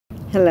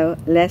Hello,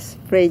 let's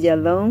praise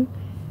along.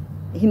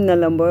 Hymnal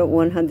number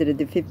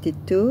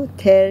 152.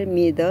 Tell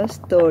me the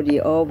story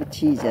of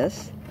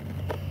Jesus.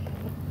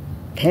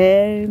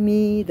 Tell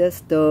me the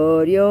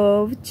story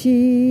of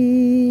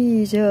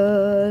Jesus.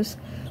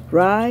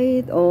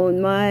 Write on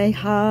my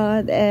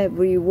heart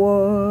every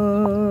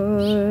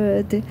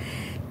word.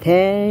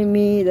 Tell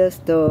me the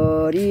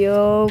story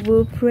of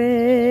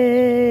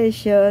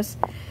precious,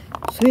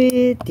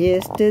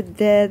 sweetest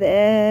that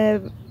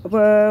ever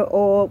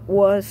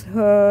was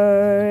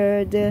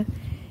heard.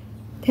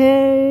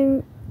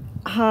 Tell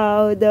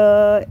how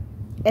the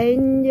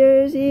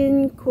angels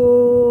in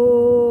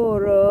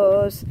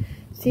chorus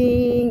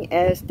sing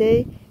as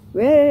they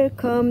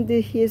welcomed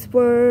his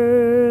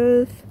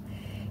birth.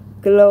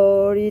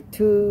 Glory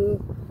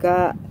to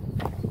God,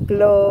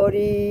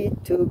 glory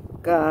to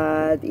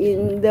God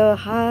in the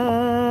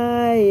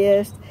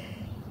highest,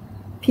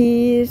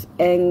 peace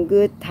and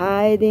good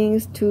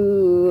tidings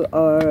to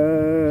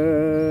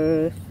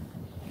earth.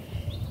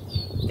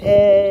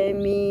 Tell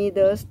me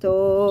the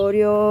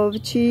story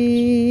of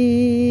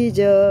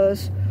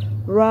Jesus,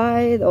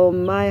 write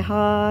on my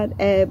heart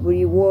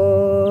every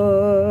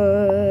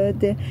word.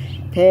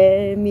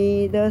 Tell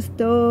me the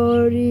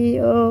story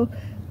of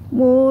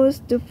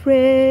most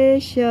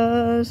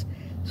precious,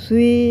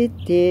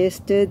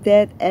 sweetest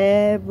that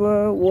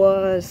ever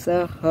was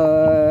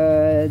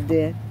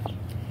heard.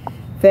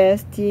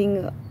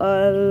 Fasting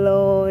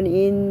alone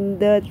in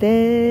the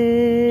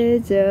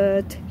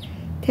desert,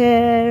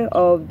 tell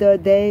of the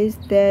days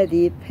that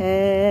he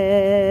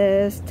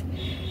passed,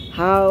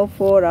 how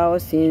for our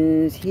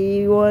sins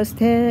he was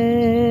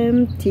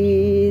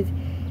tempted,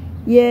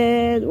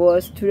 yet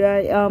was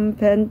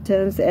triumphant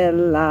at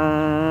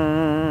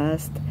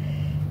last.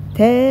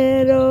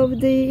 Tell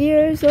of the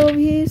years of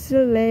his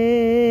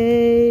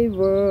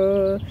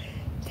labor,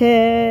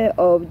 tell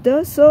of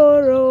the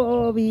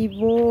sorrow of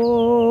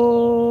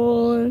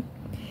evil.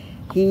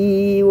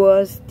 He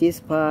was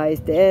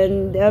despised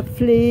and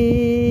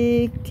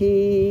afflicted,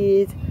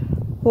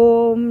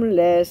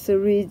 homeless,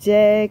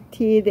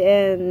 rejected,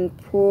 and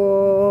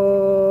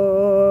poor.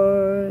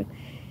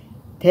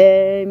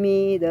 Tell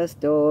me the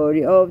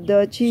story of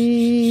the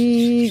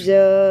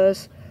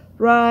Jesus,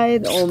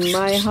 write on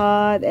my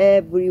heart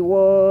every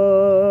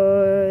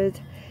word.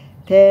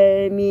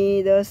 Tell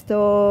me the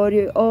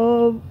story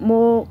of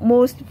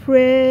most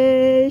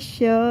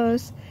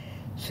precious,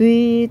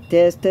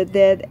 sweetest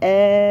that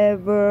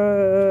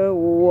ever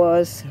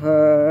was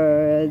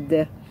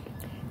heard.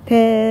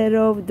 Tell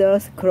of the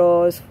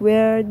cross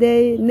where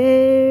they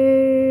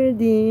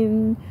nailed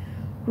him,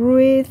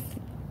 writhing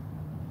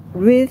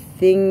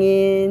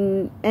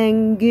in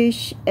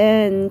anguish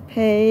and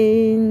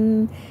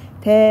pain.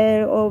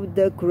 Tell of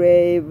the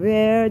grave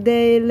where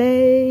they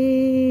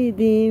laid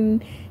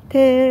him.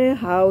 Tell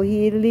how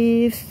he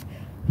lives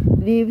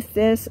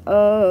us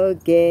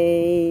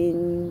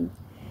again.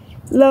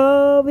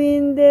 Love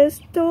in the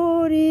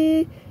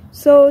story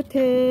so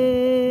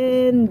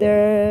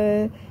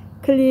tender,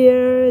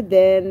 clearer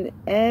than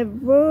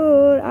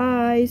ever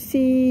I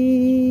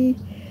see.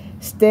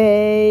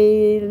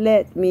 Stay,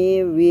 let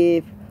me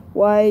weep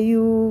while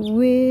you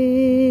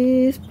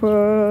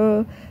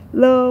whisper,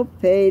 love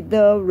paid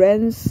the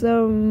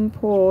ransom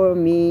for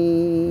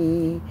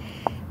me.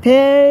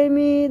 Tell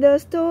me the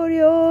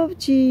story of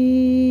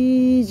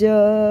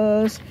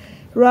Jesus,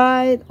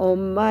 write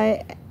on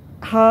my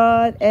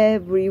heart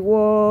every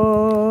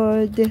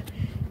word.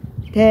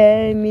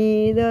 Tell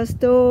me the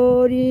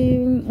story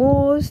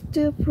most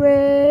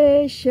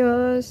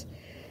precious,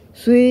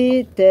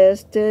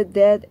 sweetest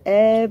that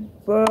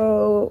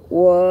ever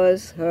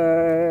was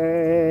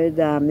heard.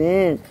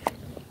 Amen.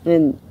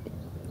 And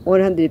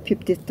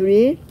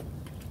 153,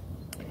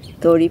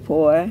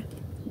 34,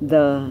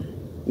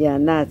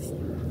 not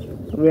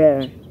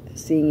we're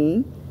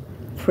singing,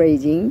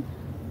 praising.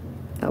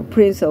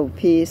 Prince of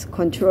Peace,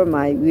 control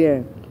my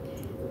will.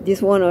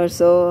 This one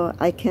also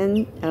I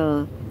can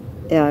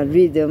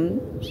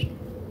rhythm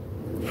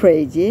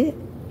praise it.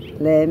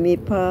 Let me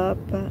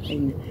papa.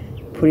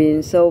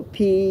 Prince of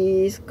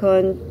Peace,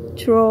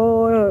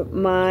 control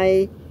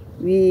my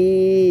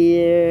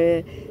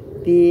will.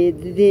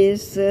 Bid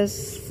this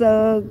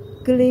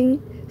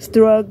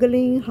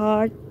struggling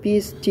heart be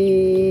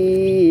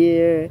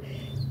still.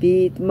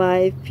 Beat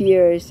my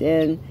fears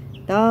and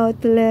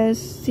doubtless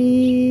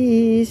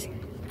cease.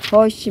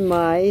 Hush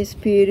my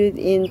spirit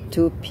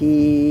into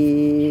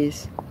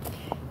peace.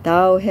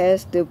 Thou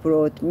hast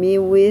brought me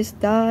with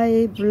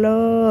thy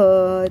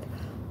blood.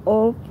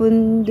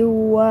 Open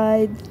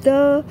wide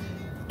the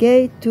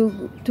gate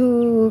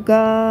to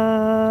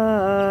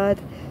God.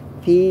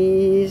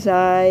 Peace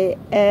I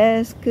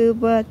ask,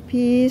 but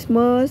peace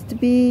must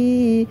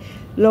be,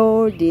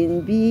 Lord,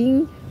 in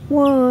being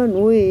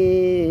one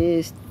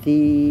with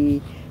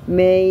thee.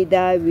 May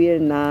thy will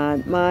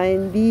not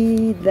mine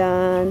be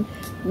done,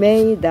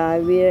 may thy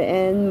will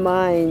and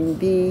mine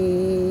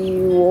be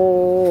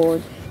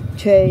one.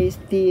 Chase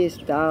these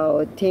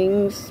thou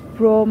things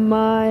from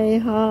my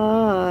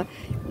heart,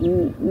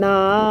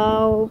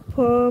 now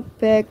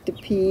perfect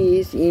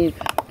peace in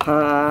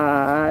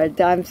hard.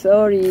 I'm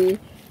sorry,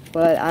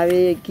 but I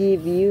will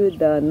give you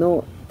the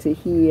note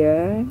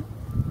here.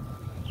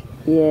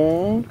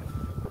 Yeah,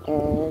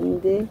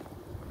 and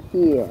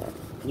here.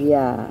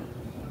 Yeah.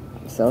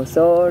 So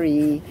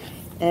sorry.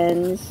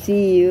 And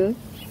see you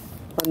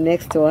on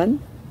next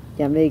one.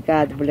 Yeah, may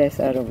God bless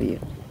all of you.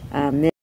 Amen.